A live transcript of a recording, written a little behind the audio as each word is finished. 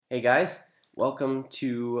Hey guys, welcome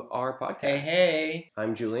to our podcast. Hey.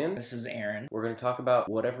 I'm Julian. This is Aaron. We're going to talk about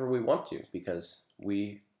whatever we want to because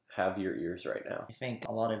we have your ears right now. I think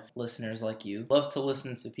a lot of listeners like you love to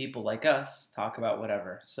listen to people like us talk about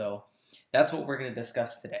whatever. So that's what we're going to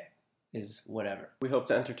discuss today, is whatever. We hope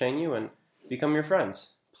to entertain you and become your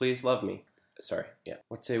friends. Please love me. Sorry, yeah.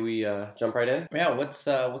 Let's say we jump right in. Yeah, what's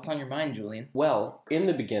on your mind, Julian? Well, in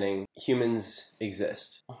the beginning, humans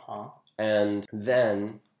exist. Uh-huh. And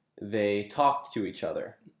then they talked to each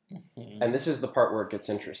other. Mm-hmm. And this is the part where it gets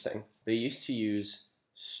interesting. They used to use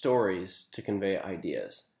stories to convey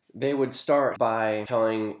ideas. They would start by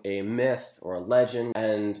telling a myth or a legend,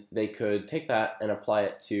 and they could take that and apply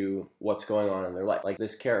it to what's going on in their life. Like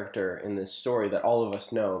this character in this story that all of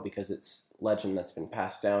us know because it's legend that's been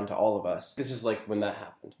passed down to all of us. This is like when that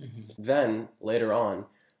happened. Mm-hmm. Then, later on,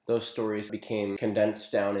 those stories became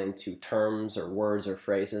condensed down into terms or words or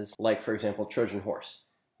phrases. Like, for example, Trojan Horse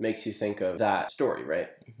makes you think of that story, right?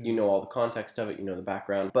 Mm-hmm. You know all the context of it, you know the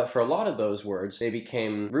background. But for a lot of those words, they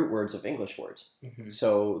became root words of English words. Mm-hmm.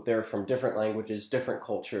 So they're from different languages, different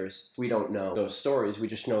cultures. We don't know those stories, we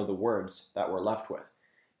just know the words that we're left with.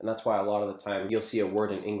 And that's why a lot of the time you'll see a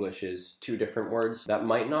word in English is two different words that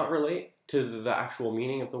might not relate to the actual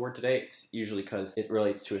meaning of the word today. It's usually because it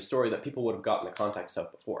relates to a story that people would have gotten the context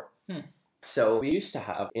of before. So we used to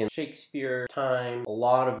have, in Shakespeare time, a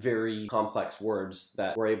lot of very complex words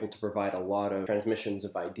that were able to provide a lot of transmissions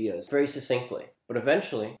of ideas very succinctly. But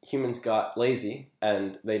eventually, humans got lazy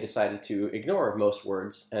and they decided to ignore most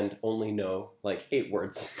words and only know like 8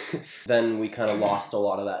 words. Then we kind of lost a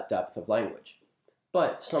lot of that depth of language.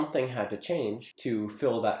 But something had to change to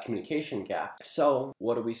fill that communication gap. So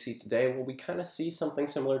what do we see today? Well, we kind of see something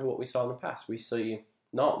similar to what we saw in the past. We see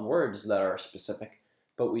not words that are specific,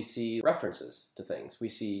 but we see references to things. We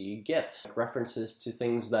see gifs, like references to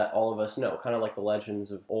things that all of us know, kind of like the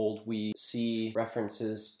legends of old. We see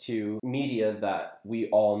references to media that we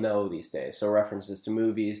all know these days. So references to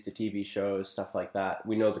movies, to TV shows, stuff like that.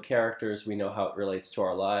 We know the characters, we know how it relates to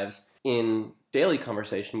our lives. In daily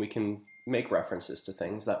conversation, we can make references to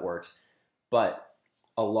things, that works. But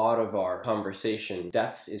a lot of our conversation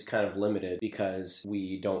depth is kind of limited because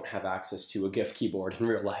we don't have access to a GIF keyboard in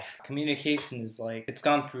real life. Communication is it's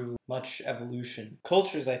gone through much evolution.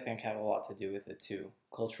 Cultures, I think, have a lot to do with it too.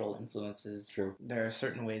 Cultural influences. True. There are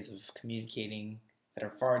certain ways of communicating that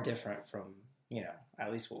are far different from,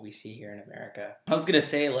 at least what we see here in America. I was going to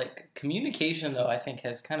say, communication, though, I think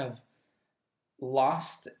has kind of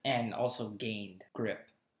lost and also gained grip,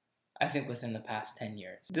 I think, within the past 10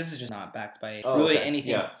 years. This is just not backed by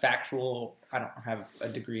anything factual. I don't have a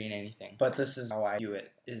degree in anything. But this is how I view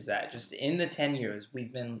it, is that just in the 10 years,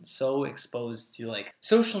 we've been so exposed to,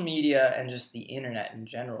 social media and just the internet in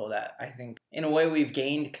general that I think, in a way, we've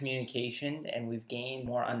gained communication and we've gained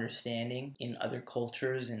more understanding in other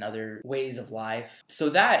cultures and other ways of life. So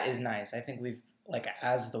that is nice. I think we've,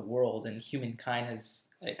 as the world and humankind has,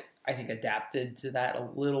 I think, adapted to that a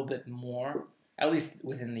little bit more, at least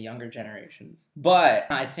within the younger generations. But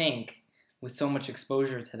I think with so much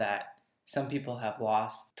exposure to that, some people have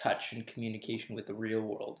lost touch and communication with the real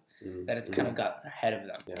world, that it's kind of gotten ahead of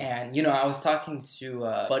them. Yeah. And, I was talking to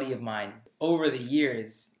a buddy of mine over the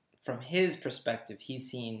years. From his perspective, he's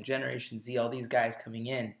seen Generation Z, all these guys coming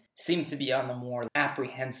in, seem to be on the more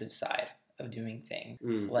apprehensive side of doing things.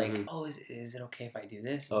 Is it okay if I do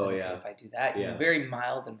this? Is it okay if I do that? Yeah. Very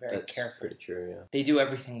mild and very That's careful. Pretty true, yeah. They do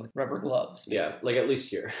everything with rubber gloves, basically. Yeah, at least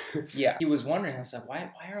here. Yeah. He was wondering, I was like, why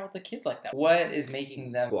are all the kids like that? What is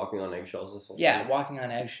making them... Walking on eggshells this whole time? Yeah, walking on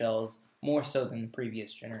eggshells, more so than the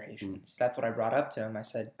previous generations. That's what I brought up to him. I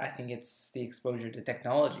said, I think it's the exposure to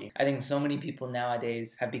technology. I think so many people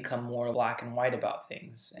nowadays have become more black and white about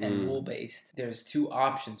things and rule-based. There's 2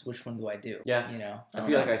 options. Which one do I do? Yeah. I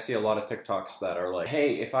feel like I see a lot of TikToks that are like,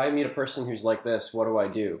 hey, if I meet a person who's like this, what do I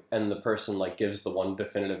do? And the person gives the one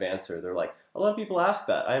definitive answer. They're like, a lot of people ask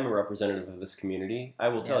that. I am a representative of this community. I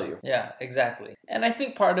will tell you. Yeah, exactly. And I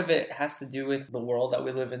think part of it has to do with the world that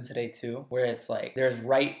we live in today too, where it's there's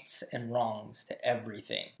rights and wrongs to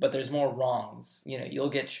everything, but there's more wrongs. You'll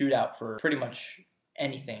get chewed out for pretty much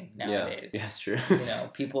anything nowadays. Yeah, that's true.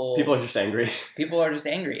 People are just angry. People are just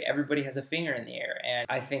angry. Everybody has a finger in the air, and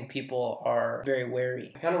I think people are very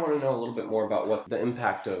wary. I kind of want to know a little bit more about what the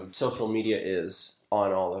impact of social media is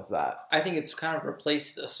on all of that. I think it's kind of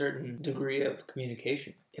replaced a certain degree of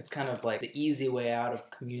communication. It's kind of like the easy way out of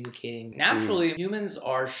communicating. Naturally, humans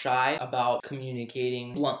are shy about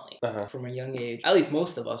communicating bluntly. From a young age. At least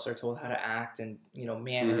most of us are told how to act and,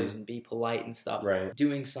 manners and be polite and stuff. Right.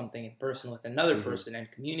 Doing something in person with another person and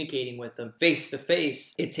communicating with them face to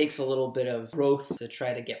face, it takes a little bit of growth to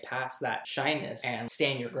try to get past that shyness and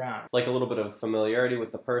stand your ground. Like a little bit of familiarity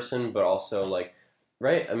with the person, but also like,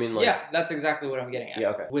 right? I mean, like... Yeah, that's exactly what I'm getting at. Yeah,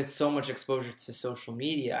 okay. With so much exposure to social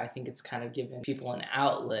media, I think it's kind of given people an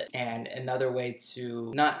outlet and another way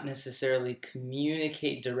to not necessarily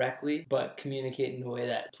communicate directly, but communicate in a way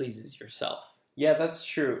that pleases yourself. Yeah, that's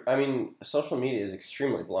true. I mean, social media is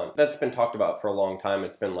extremely blunt. That's been talked about for a long time.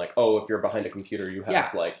 It's been like, oh, if you're behind a computer, you have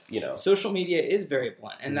Social media is very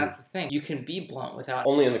blunt, and that's the thing. You can be blunt without...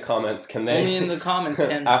 Only in the comments can they... Only in the comments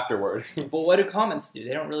can... Afterward. But what do comments do?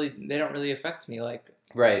 They don't really affect me like...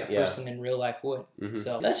 Right, a person in real life would. Mm-hmm.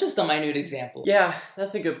 So that's just a minute example. Yeah,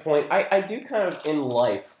 that's a good point. I do kind of, in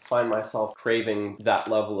life, find myself craving that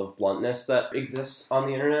level of bluntness that exists on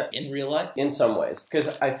the internet. In real life? In some ways.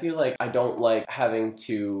 Because I feel like I don't like having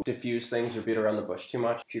to diffuse things or beat around the bush too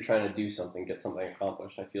much. If you're trying to do something, get something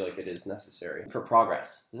accomplished, I feel like it is necessary for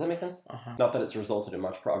progress. Does that make sense? Not that it's resulted in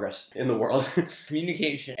much progress in the world.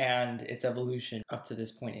 Communication and its evolution up to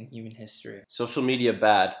this point in human history. Social media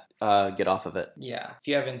bad. Get off of it. Yeah. If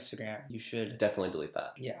you have Instagram, you should... Definitely delete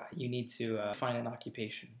that. Yeah, you need to find an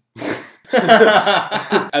occupation.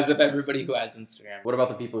 As if everybody who has Instagram. What about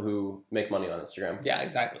the people who make money on Instagram? Yeah,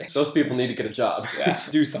 exactly. Those people need to get a job. Yeah,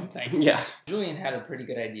 do something. Yeah. Julian had a pretty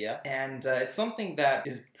good idea, and it's something that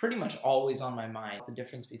is pretty much always on my mind, the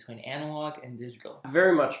difference between analog and digital.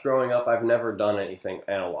 Very much growing up, I've never done anything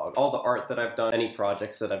analog. All the art that I've done, any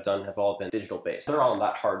projects that I've done have all been digital based. They're all on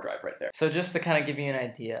that hard drive right there. So just to kind of give you an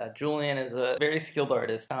idea, Julian is a very skilled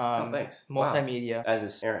artist. Thanks. Multimedia. Wow. As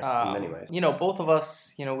is Aaron, in many ways. Both of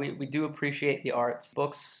us, we do appreciate the arts,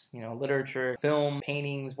 books, literature, film,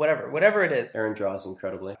 paintings, whatever it is. Aaron draws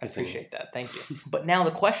incredibly. I appreciate that. Thank you. But now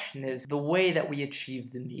the question is the way that we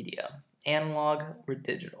achieve the media. Analog or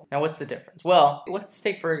digital. Now what's the difference? Well, let's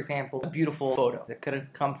take for example a beautiful photo. It could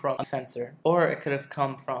have come from a sensor or it could have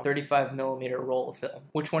come from 35mm roll of film.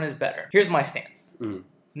 Which one is better? Here's my stance.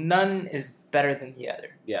 None is better than the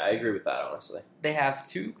other. Yeah, I agree with that, honestly. They have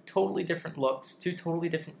two totally different looks, two totally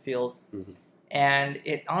different feels, and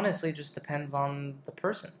it honestly just depends on the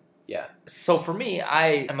person. Yeah. So for me,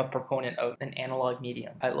 I am a proponent of an analog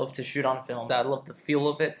medium. I love to shoot on film. I love the feel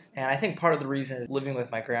of it. And I think part of the reason is living with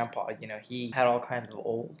my grandpa, he had all kinds of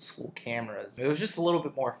old school cameras. It was just a little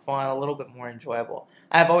bit more fun, a little bit more enjoyable.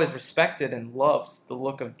 I've always respected and loved the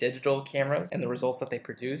look of digital cameras and the results that they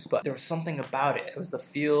produce, but there was something about it. It was the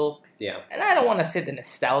feel. Yeah. And I don't want to say the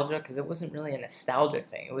nostalgia, because it wasn't really a nostalgic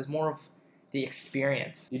thing. It was more of the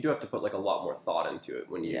experience. You do have to put a lot more thought into it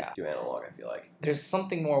when you do analog, I feel like. There's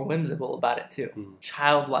something more whimsical about it too.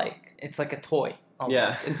 Childlike. It's like a toy. Almost.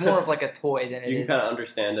 Yeah. It's more of like a toy than it is. You can kind of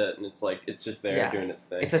understand it and it's just there doing its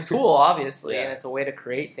thing. It's a tool, obviously, and it's a way to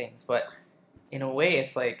create things, but in a way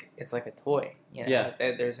it's like a toy. Yeah.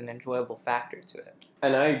 There's an enjoyable factor to it.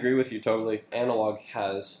 And I agree with you totally. Analog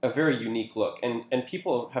has a very unique look, and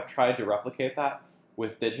people have tried to replicate that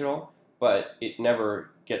with digital, but it never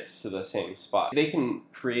gets to the same spot. They can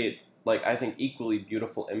create, I think, equally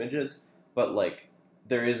beautiful images, but,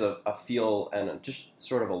 there is a feel and just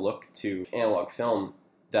sort of a look to analog film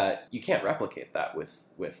that you can't replicate that with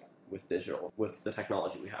digital, with the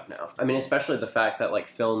technology we have now. I mean, especially the fact that,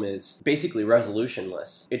 film is basically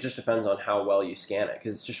resolutionless. It just depends on how well you scan it,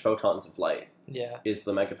 because it's just photons of light. Yeah. Is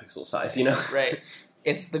the megapixel size, Right.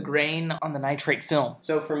 It's the grain on the nitrate film.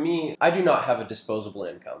 So for me, I do not have a disposable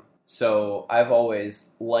income. So I've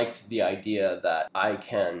always liked the idea that I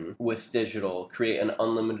can, with digital, create an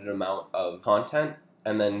unlimited amount of content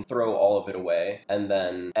and then throw all of it away and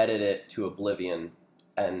then edit it to oblivion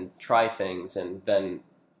and try things and then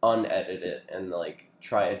unedit it and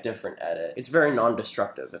try a different edit. It's very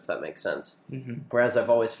non-destructive, if that makes sense. Whereas I've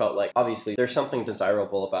always felt obviously there's something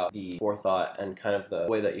desirable about the forethought and kind of the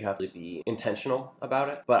way that you have to be intentional about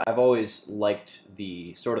it. But I've always liked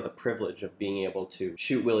the sort of the privilege of being able to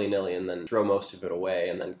shoot willy-nilly and then throw most of it away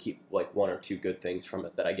and then keep one or two good things from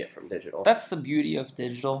it that I get from digital. That's the beauty of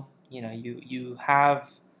digital. You have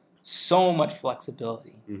so much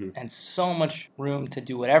flexibility and so much room to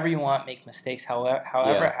do whatever you want, make mistakes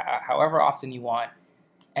however often you want,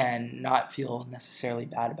 and not feel necessarily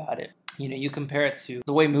bad about it. You compare it to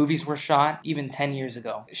the way movies were shot even 10 years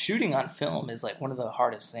ago. Shooting on film is one of the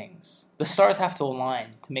hardest things. The stars have to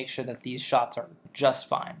align to make sure that these shots are just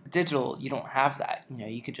fine. Digital, you don't have that.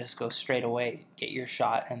 You could just go straight away, get your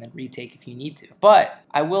shot, and then retake if you need to. But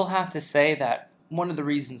I will have to say that one of the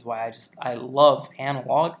reasons why I love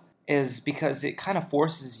analog is because it kind of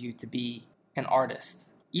forces you to be an artist,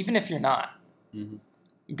 even if you're not. Mm-hmm.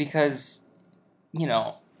 Because, you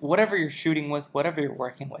know, whatever you're shooting with, whatever you're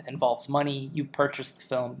working with involves money. You purchase the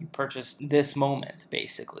film, you purchase this moment,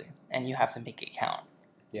 basically, and you have to make it count.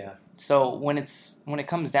 Yeah. So when it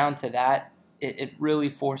comes down to that, it really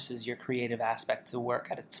forces your creative aspect to work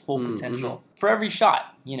at its full potential for every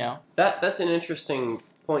shot, you know? That's an interesting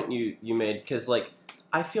point you made, because, like,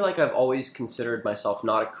 I feel like I've always considered myself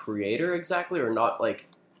not a creator exactly, or not, like,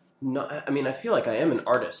 I mean, I feel like I am an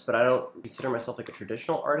artist, but I don't consider myself like a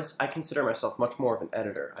traditional artist. I consider myself much more of an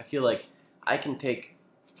editor. I feel like I can take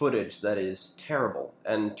footage that is terrible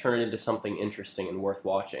and turn it into something interesting and worth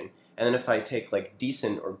watching. And then if I take, like,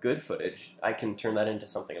 decent or good footage, I can turn that into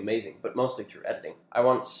something amazing, but mostly through editing. I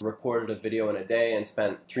once recorded a video in a day and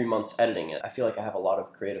spent 3 months editing it. I feel like I have a lot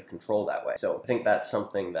of creative control that way. So I think that's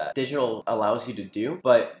something that digital allows you to do,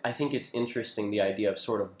 but I think it's interesting, the idea of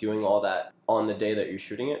sort of doing all that on the day that you're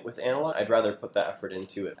shooting it with analog. I'd rather put that effort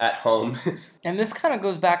into it at home. And this kind of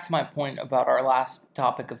goes back to my point about our last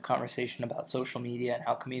topic of conversation about social media and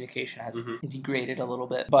how communication has degraded a little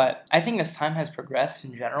bit. But I think as time has progressed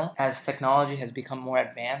in general, as technology has become more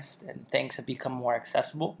advanced and things have become more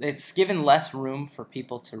accessible, it's given less room for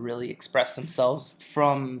people to really express themselves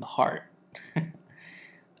from the heart.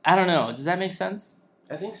 I don't know. Does that make sense?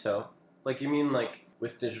 I think so. Like, you mean, like,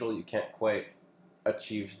 with digital you can't quite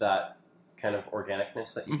achieve that kind of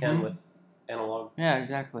organicness that you can with analog? Yeah,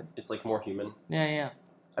 exactly. It's, like, more human. Yeah.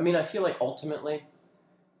 I mean, I feel like ultimately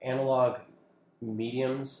analog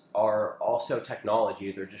mediums are also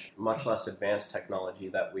technology. They're just much less advanced technology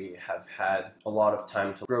that we have had a lot of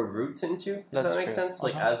time to grow roots into, if that makes sense.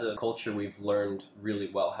 Like, as a culture, we've learned really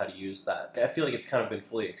well how to use that. I feel like it's kind of been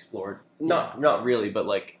fully explored. Not really, but,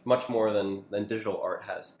 like, much more than digital art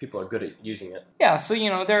has. People are good at using it. Yeah, so,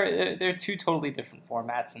 you know, they're two totally different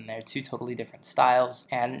formats, and they're two totally different styles,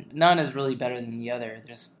 and none is really better than the other.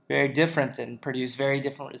 They're just very different and produce very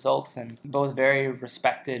different results, and both very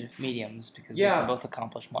respected mediums, because they can both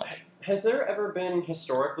accomplish much. Has there ever been,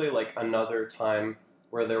 historically, like, another time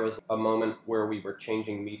where there was a moment where we were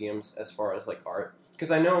changing mediums as far as, like, art?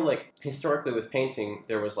 Because I know, like, historically with painting,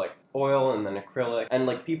 there was, like, oil and then acrylic, and,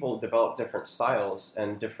 like, people developed different styles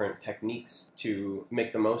and different techniques to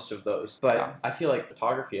make the most of those. But I feel like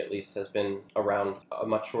photography, at least, has been around a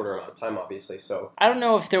much shorter amount of time, obviously, so... I don't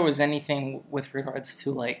know if there was anything with regards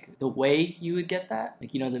to, like, the way you would get that.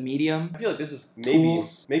 Like, you know, the medium. I feel like this is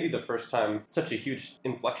maybe the first time such a huge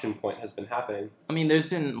inflection point has been happening. I mean, there's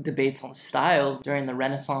been debates on styles during the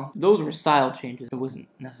Renaissance. Those were style changes. It wasn't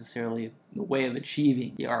necessarily the way of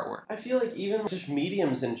achieving the artwork. I feel like even just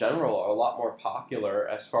mediums in general are a lot more popular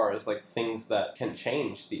as far as, like, things that can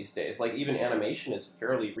change these days. Like, even animation is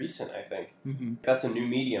fairly recent, I think. That's a new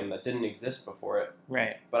medium that didn't exist before it.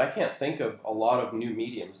 Right. But I can't think of a lot of new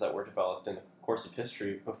mediums that were developed in the course of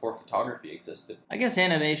history before photography existed. I guess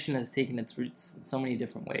animation has taken its roots in so many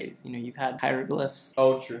different ways. You know, you've had hieroglyphs.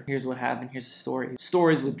 Oh, true. Here's what happened. Here's a story.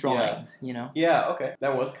 Stories with drawings, you know? Yeah, okay.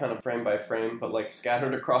 That was kind of frame by frame, but, like,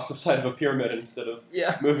 scattered across the side of a pyramid instead of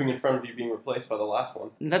moving in front of you being replaced by the last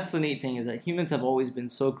one. And that's the neat thing, is that humans have always been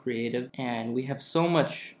so creative, and we have so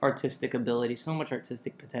much artistic ability, so much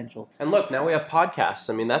artistic potential. And look, now we have podcasts.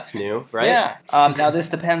 I mean, that's new, right? Yeah. Now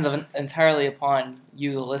this depends entirely upon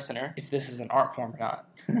you, the listener, if this is an art form or not.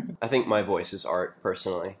 I think my voice is art,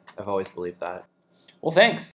 personally. I've always believed that. Well, thanks.